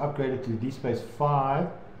we've upgraded to DSpace 5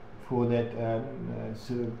 for that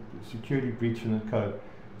security breach in the code.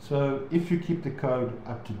 So if you keep the code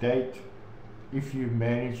up to date, if you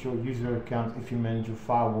manage your user accounts, if you manage your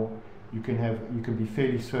firewall, you can be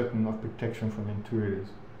fairly certain of protection from intruders.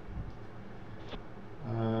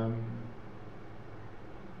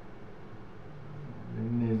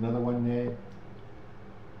 Then there's another one there.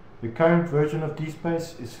 The current version of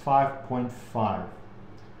DSpace is 5.5.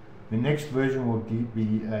 The next version will be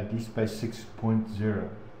DSpace 6.0.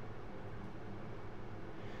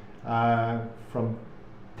 From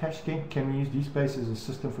Tashkent, can we use DSpace as a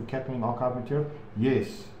system for cataloging archive material?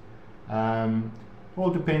 Yes. All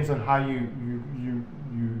depends on how you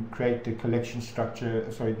create the collection structure,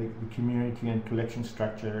 sorry, the community and collection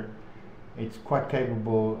structure. It's quite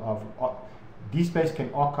capable of, DSpace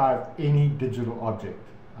can archive any digital object,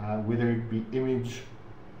 whether it be image,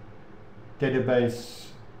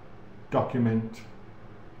 database, document,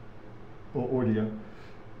 or audio.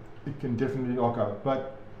 It can definitely archive,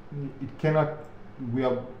 but it cannot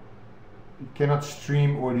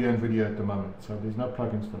stream audio and video at the moment, so there's no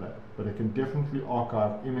plugins for that, but it can definitely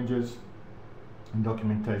archive images and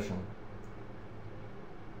documentation.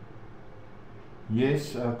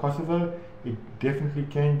 Yes, Kosovo, it definitely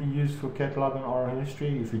can be used for cataloging oral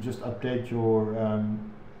history if you just update your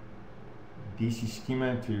DC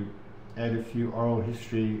schema to add a few oral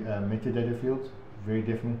history metadata fields, very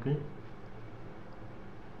definitely.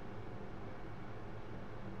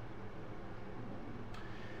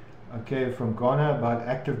 Okay, from Ghana about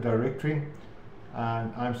Active Directory.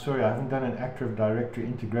 I'm sorry, I haven't done an Active Directory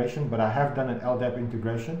integration, but I have done an LDAP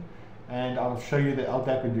integration, and I'll show you the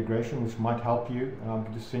LDAP integration, which might help you. I'll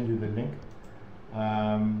just send you the link.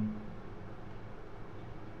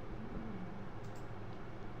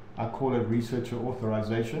 I call it researcher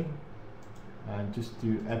authorization, just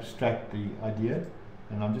to abstract the idea,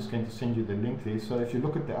 and I'm just going to send you the link there. So if you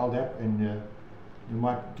look at the LDAP, and you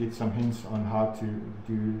might get some hints on how to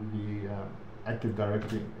do the Active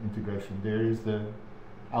Directory integration. There is the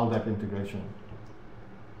LDAP integration.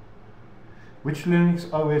 Which Linux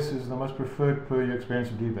OS is the most preferred per your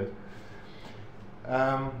experience with DSpace?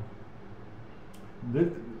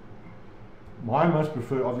 My most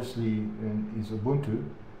preferred, obviously, is Ubuntu,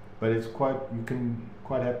 but it's you can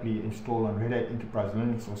quite happily install on Red Hat Enterprise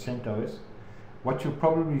Linux or CentOS. What you'll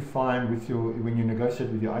probably find when you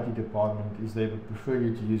negotiate with your IT department is they would prefer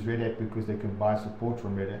you to use Red Hat because they can buy support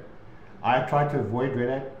from Red Hat. I try to avoid Red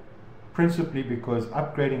Hat principally because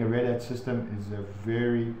upgrading a Red Hat system is a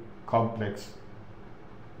very complex,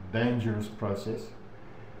 dangerous process,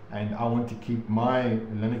 and I want to keep my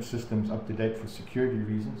Linux systems up to date for security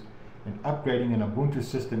reasons, and upgrading an Ubuntu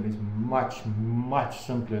system is much, much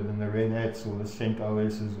simpler than the Red Hats or the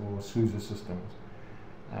CentOSs or SUSE systems.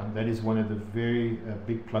 That is one of the very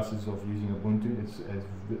big pluses of using Ubuntu.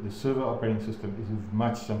 The server operating system is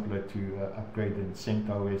much simpler to upgrade than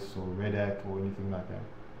CentOS or Red Hat or anything like that.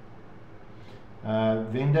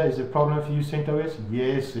 Vendor, is it a problem if you use CentOS?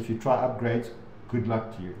 Yes, if you try upgrades, good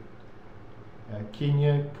luck to you.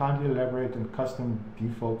 Kenya, kindly elaborate on custom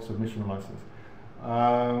default submission license.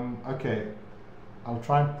 Okay, I'll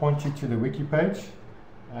try and point you to the wiki page.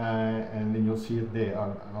 And then you'll see it there.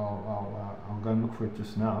 I'll go and look for it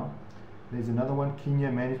just now. There's another one, Kenya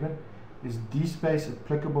management. Is DSpace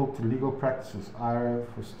applicable to legal practices, IRO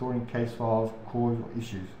for storing case files, cause, or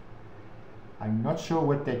issues? I'm not sure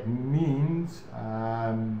what that means,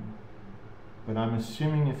 but I'm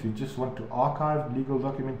assuming if you just want to archive legal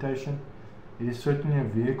documentation, It is certainly a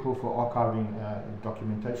vehicle for archiving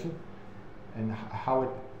documentation, and how it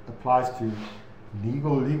applies to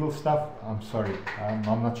legal stuff. I'm sorry,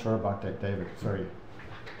 I'm not sure about that, David. Sorry.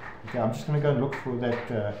 Okay, I'm just going to go and look for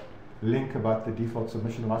that link about the default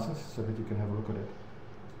submission license so that you can have a look at it.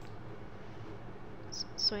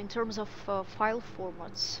 So in terms of file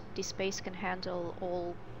formats, DSpace can handle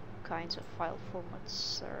all kinds of file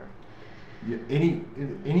formats. Yeah,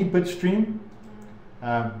 any bit stream,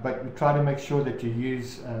 but we try to make sure that you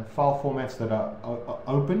use file formats that are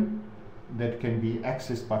open, that can be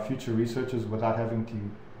accessed by future researchers without having to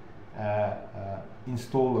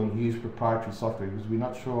install or use proprietary software, because we're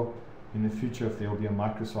not sure in the future if there will be a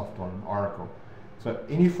Microsoft or an Oracle. So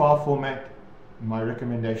any file format, my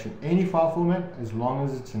recommendation, any file format, as long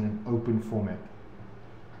as it's in an open format.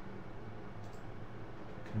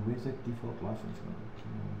 Okay, where's that default license number?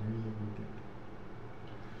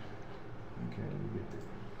 Okay, let me get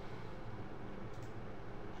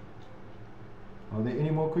there. Are there any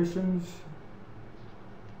more questions?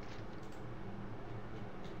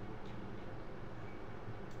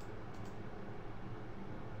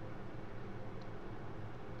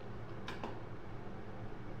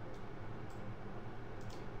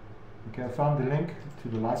 Okay, I found the link to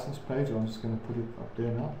the license page. I'm just going to put it up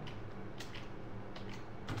there now.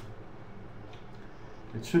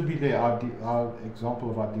 It should be there, our example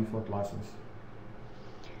of our default license.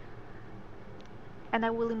 And I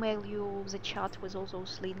will email you the chat with all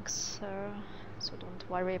those links, so don't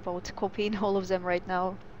worry about copying all of them right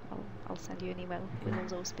now. I'll send you an email with all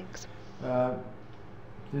those links.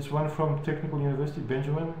 There's one from Technical University,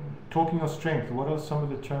 Benjamin. Talking of strength, what are some of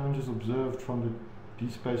the challenges observed from the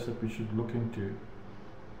DSpace that we should look into?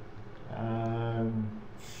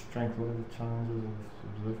 Strength, what are the challenges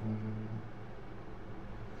observed from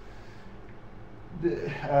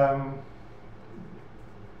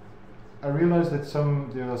I realize that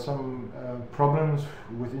there are some problems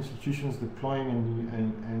with institutions deploying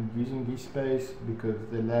and using DSpace because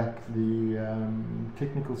they lack the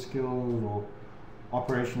technical skills or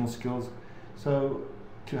operational skills. So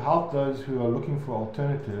to help those who are looking for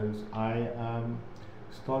alternatives, I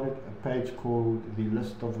started a page called the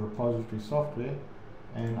List of Repository Software,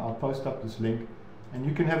 and I'll post up this link. And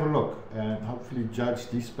you can have a look and hopefully judge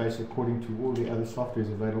DSpace according to all the other softwares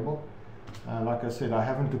available. Like I said, I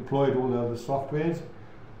haven't deployed all the other softwares,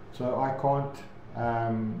 so I can't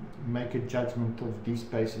make a judgment of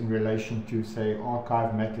DSpace in relation to, say,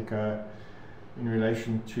 Archivematica, in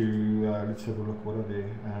relation to, let's have a look, what are they?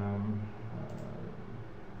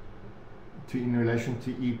 In relation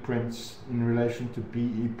to ePrints, in relation to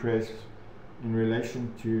BePress, in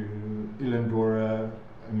relation to Illendora,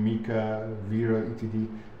 Amica, Vero, etc.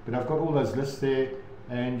 But I've got all those lists there,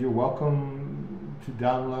 and you're welcome to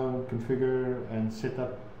download, configure, and set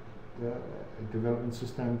up a development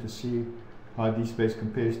system to see how DSpace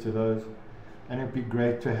compares to those. And it'd be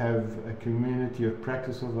great to have a community of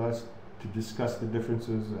practice of us to discuss the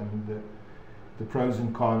differences and the pros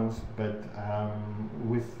and cons. But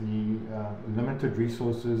with the limited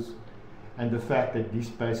resources and the fact that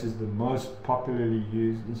DSpace is the most popularly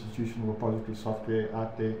used institutional repository software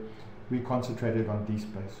out there, we concentrated on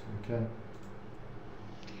DSpace. Okay.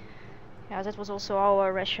 Yeah, that was also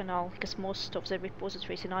our rationale, because most of the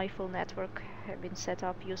repositories in iFile network have been set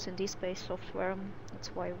up using DSpace software.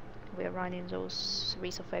 That's why we are running those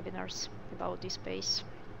series of webinars about DSpace.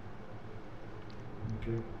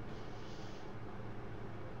 Okay.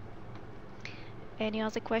 Any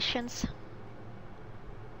other questions?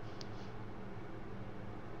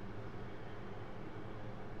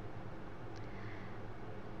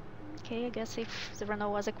 Okay, I guess if there are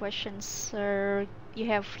no other questions, you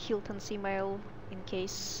have Hilton's email in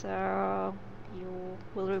case you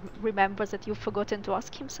will remember that you've forgotten to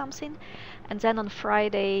ask him something. And then on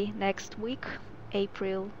Friday next week,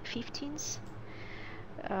 April 15th,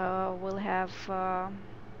 we'll have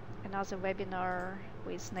another webinar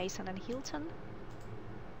with Nathan and Hilton.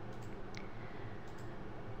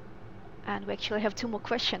 And we actually have 2 more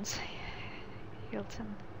questions.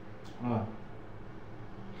 Hilton.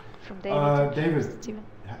 From David. David,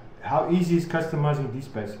 how easy is customizing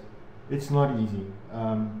DSpace? It's not easy.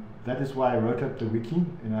 That is why I wrote up the wiki,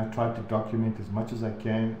 and I tried to document as much as I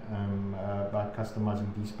can about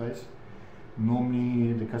customizing DSpace.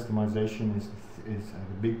 Normally, the customization is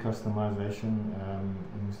the big customization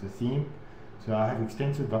is the theme. So I have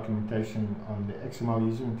extensive documentation on the XML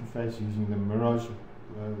user interface using the Mirage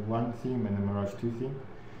 1 theme and the Mirage 2 theme.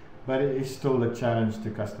 But it is still a challenge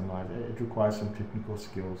to customize. It requires some technical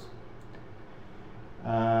skills.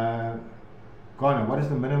 Garner, what is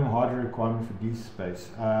the minimum hardware requirement for DSpace?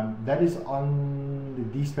 That is on the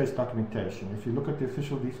DSpace documentation. If you look at the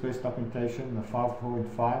official DSpace documentation, the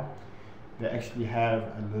 5.5, they actually have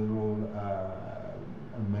a little a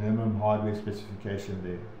minimum hardware specification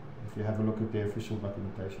there. If you have a look at the official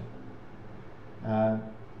documentation.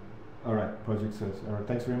 All right, project says. All right,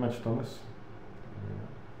 thanks very much, Thomas.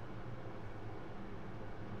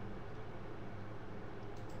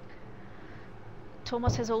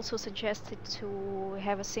 Thomas has also suggested to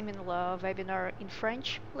have a similar webinar in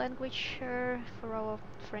French language for our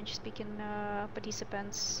French-speaking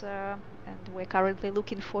participants, and we're currently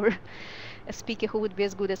looking for a speaker who would be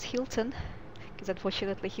as good as Hilton, because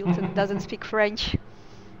unfortunately Hilton doesn't speak French.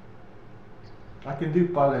 I can do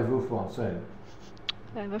parlez-vous français.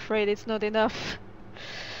 I'm afraid it's not enough.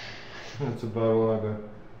 That's about all I got.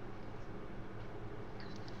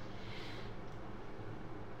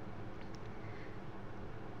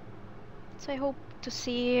 So I hope to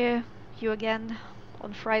see you again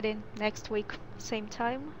on Friday next week, same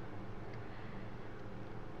time.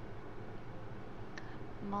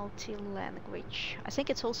 Multi-language. I think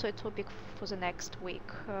it's also a topic for the next week.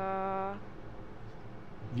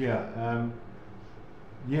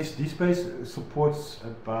 Yes, DSpace supports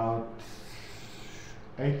about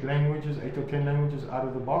 8 languages, 8 or 10 languages out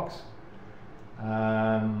of the box.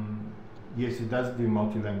 Yes, it does do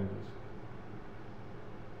multi-languages.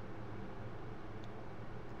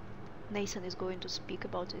 Nathan is going to speak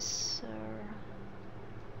about this on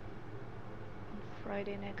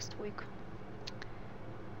Friday next week.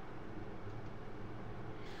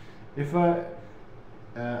 If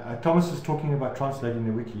Thomas is talking about translating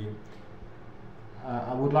the wiki,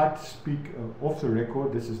 I would like to speak off the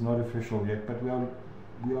record. This is not official yet, but we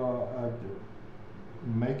are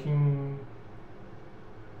making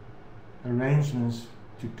arrangements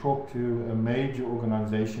to talk to a major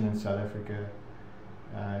organization in South Africa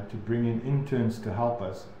to bring in interns to help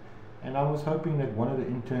us. And I was hoping that one of the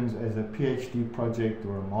interns, as a PhD project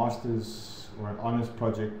or a master's or an honors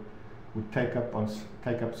project, would take up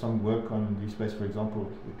some work on DSpace, for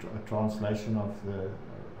example, a translation of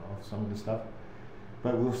some of the stuff.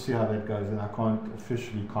 But we'll see how that goes, and I can't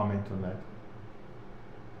officially comment on that.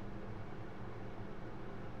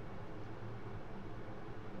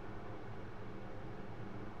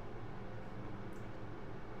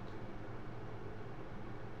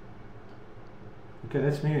 Okay,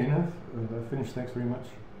 that's me enough. I finished. Thanks very much.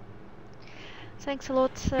 Thanks a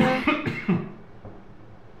lot.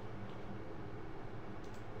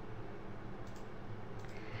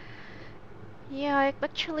 Yeah,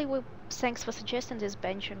 actually, thanks for suggesting this,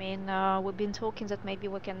 Benjamin. We've been talking that maybe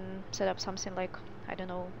we can set up something like, I don't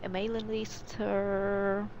know, a mailing list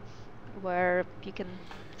where you can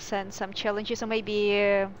send some challenges, or maybe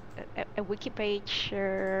a wiki page.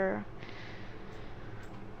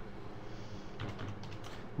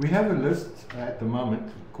 We have a list at the moment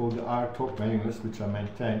called the R Talk mailing list, which I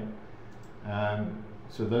maintain.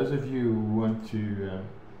 So those of you who want to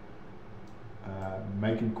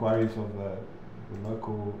make inquiries of the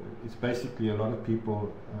local, it's basically a lot of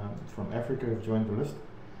people from Africa have joined the list.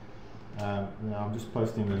 Now I'm just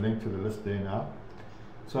posting the link to the list there now.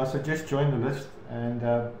 So I suggest join the list and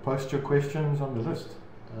post your questions on the list,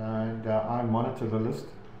 and I monitor the list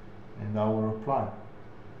and I will reply.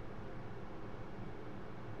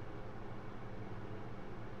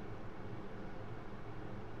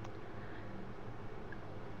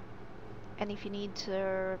 And if you need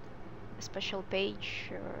a special page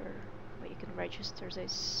where you can register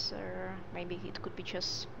this, maybe it could be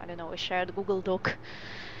just, I don't know, a shared Google Doc,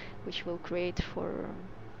 which we'll create for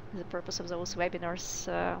the purpose of those webinars,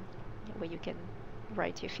 where you can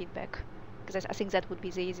write your feedback. Because I think that would be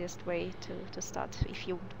the easiest way to start if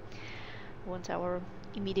you want our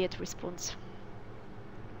immediate response.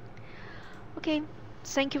 Okay,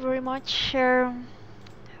 thank you very much. Have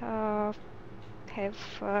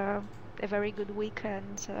a very good week,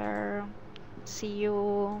 and see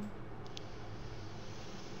you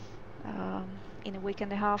in a week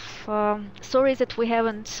and a half. Sorry that we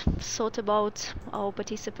haven't thought about our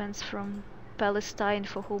participants from Palestine,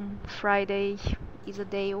 for whom Friday is a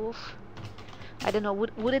day off. I don't know,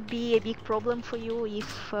 would it be a big problem for you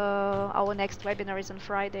if our next webinar is on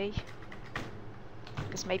Friday?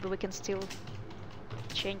 Because maybe we can still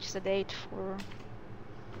change the date for...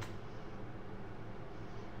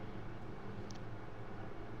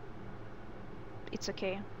 It's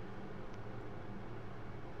okay.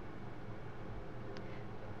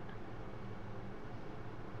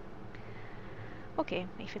 Okay,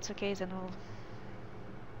 if it's okay, then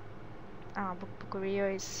we'll...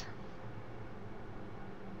 Bukuria is...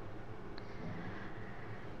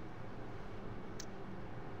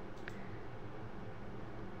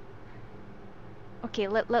 Okay,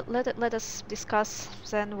 let us discuss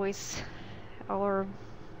then with our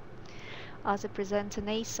other presenter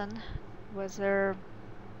Nathan whether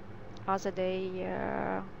other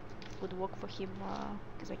day would work for him,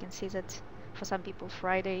 because I can see that for some people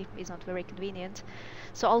Friday is not very convenient.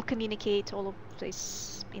 So I'll communicate all of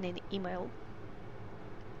this in an email.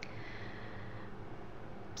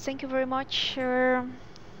 Thank you very much.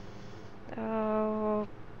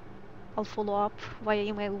 I'll follow up via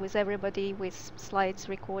email with everybody with slides,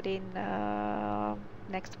 recording,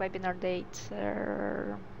 next webinar date,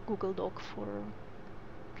 Google Doc for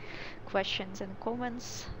questions and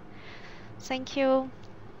comments. Thank you.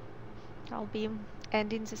 I'll be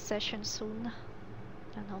ending the session soon,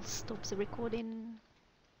 and I'll stop the recording.